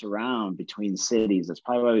bounce around between cities. That's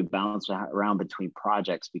probably why we bounce around between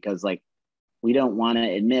projects, because like, we don't want to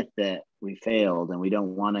admit that we failed, and we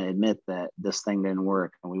don't want to admit that this thing didn't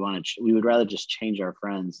work. And we would rather just change our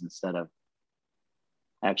friends instead of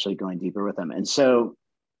actually going deeper with them. And so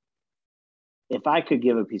if I could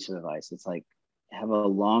give a piece of advice, it's like, have a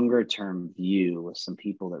longer term view with some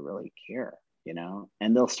people that really care, you know,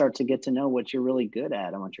 and they'll start to get to know what you're really good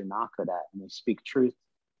at and what you're not good at. And they speak truth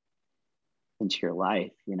into your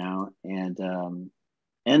life, you know,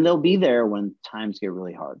 and they'll be there when times get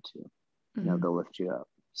really hard too. You know, they'll lift you up.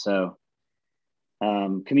 So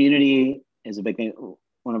community is a big thing.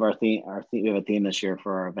 One of we have a theme this year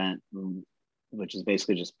for our event, which is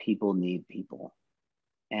basically just people need people.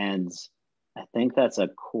 And I think that's a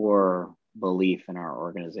core belief in our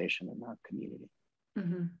organization and our community.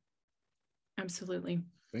 Mm-hmm. Absolutely.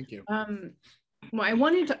 Thank you. Well, I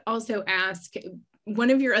wanted to also ask,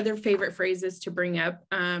 one of your other favorite phrases to bring up,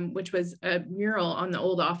 which was a mural on the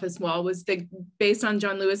old office wall, was based on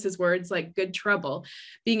John Lewis's words, like good trouble,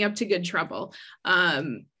 being up to good trouble.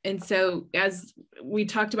 And so as we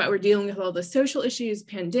talked about, we're dealing with all the social issues,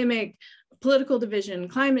 pandemic, political division,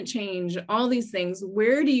 climate change, all these things.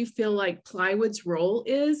 Where do you feel like Plywood's role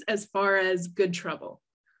is as far as good trouble?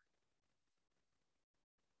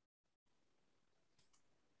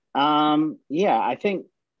 Yeah, I think,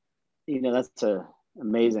 you know, that's an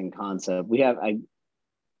amazing concept.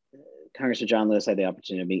 Congressman John Lewis, I had the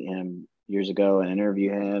opportunity to meet him years ago and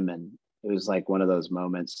interview him. And it was like one of those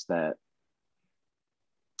moments that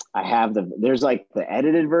there's like the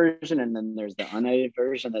edited version, and then there's the unedited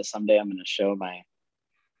version that someday I'm going to show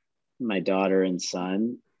my daughter and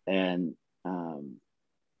son. And I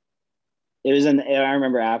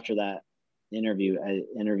remember after that interview, I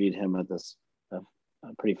interviewed him with a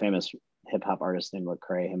pretty famous hip hop artist named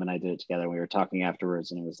Lecrae. Him and I did it together. We were talking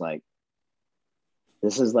afterwards, and it was like,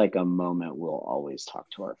 this is like a moment we'll always talk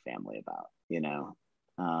to our family about, you know?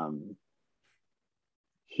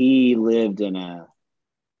 He lived in a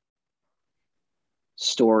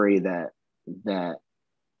story that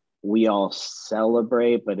we all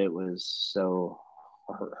celebrate, but it was so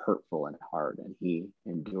hurtful and hard, and he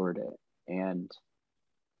endured it. And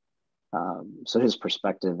so his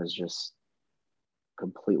perspective is just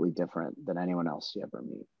completely different than anyone else you ever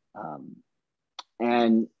meet.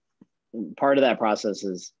 And part of that process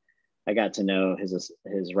is I got to know his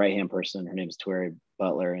right-hand person. Her name is Tweri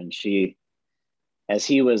Butler. And she, as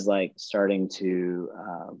he was like starting to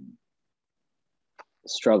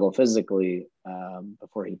struggle physically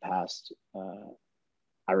before he passed,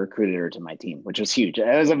 I recruited her to my team, which was huge.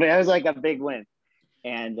 It was like a big win.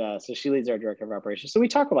 And so she leads our director of operations. So we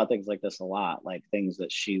talk about things like this a lot, like things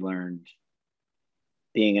that she learned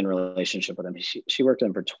being in relationship with him. She worked with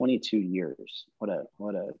him for 22 years. What a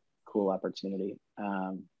cool opportunity.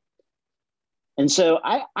 And so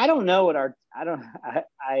I don't know what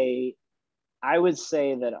I would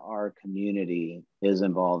say that our community is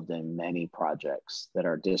involved in many projects that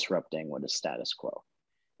are disrupting what is status quo.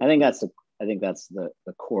 I think that's the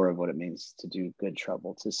core of what it means to do good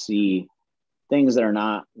trouble, to see things that are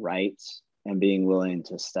not right and being willing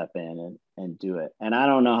to step in and do it. And I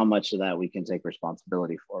don't know how much of that we can take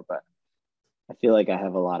responsibility for, but I feel like I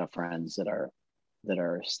have a lot of friends that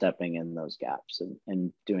are stepping in those gaps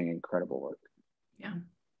and doing incredible work. Yeah,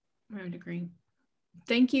 I would agree.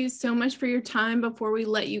 Thank you so much for your time. Before we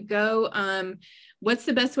let you go, what's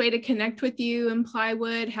the best way to connect with you in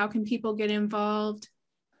Plywood? How can people get involved?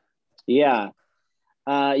 Yeah.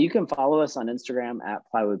 You can follow us on Instagram at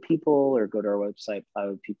Plywood People, or go to our website,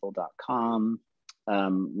 plywoodpeople.com.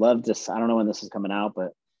 Love this. I don't know when this is coming out,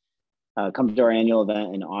 but come to our annual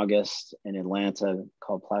event in August in Atlanta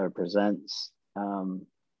called Plywood Presents.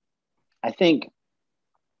 I think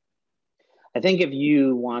if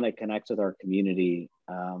you want to connect with our community,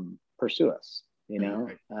 pursue us. You know,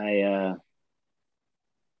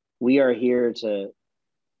 we are here to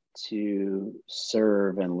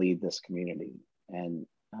serve and lead this community. And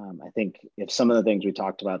I think if some of the things we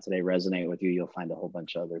talked about today resonate with you, you'll find a whole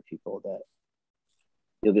bunch of other people that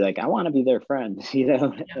you'll be like, I want to be their friend, you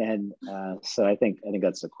know? Yeah. And so I think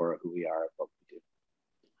that's the core of who we are, what we do.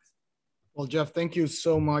 Well, Jeff, thank you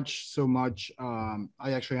so much.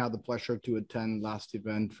 I actually had the pleasure to attend last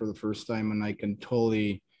event for the first time, and I can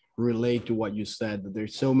totally relate to what you said, that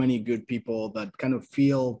there's so many good people that kind of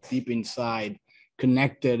feel deep inside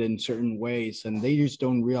connected in certain ways, and they just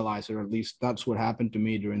don't realize it, or at least that's what happened to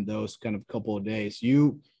me during those kind of couple of days.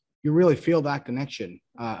 You really feel that connection,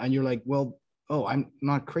 and you're like, well, oh, I'm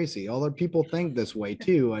not crazy. Other people think this way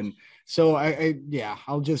too. And so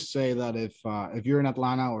I'll just say that if you're in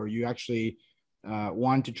Atlanta, or you actually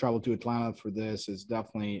want to travel to Atlanta for this, is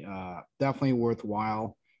definitely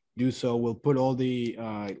worthwhile. Do so. We'll put all the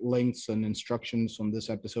links and instructions on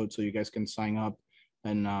this episode so you guys can sign up.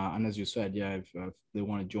 And as you said, if they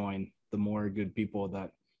want to join, the more good people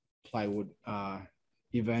that Plywood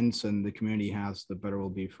events and the community has, the better it will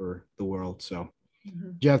be for the world. So,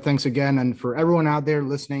 Jeff, thanks again. And for everyone out there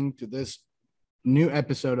listening to this new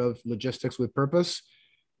episode of Logistics with Purpose,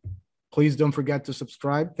 please don't forget to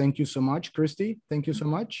subscribe. Thank you so much. Kristi, thank you so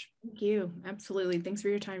much. Thank you. Absolutely. Thanks for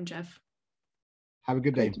your time, Jeff. Have a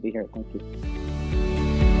good day. Great to be here. Thank you.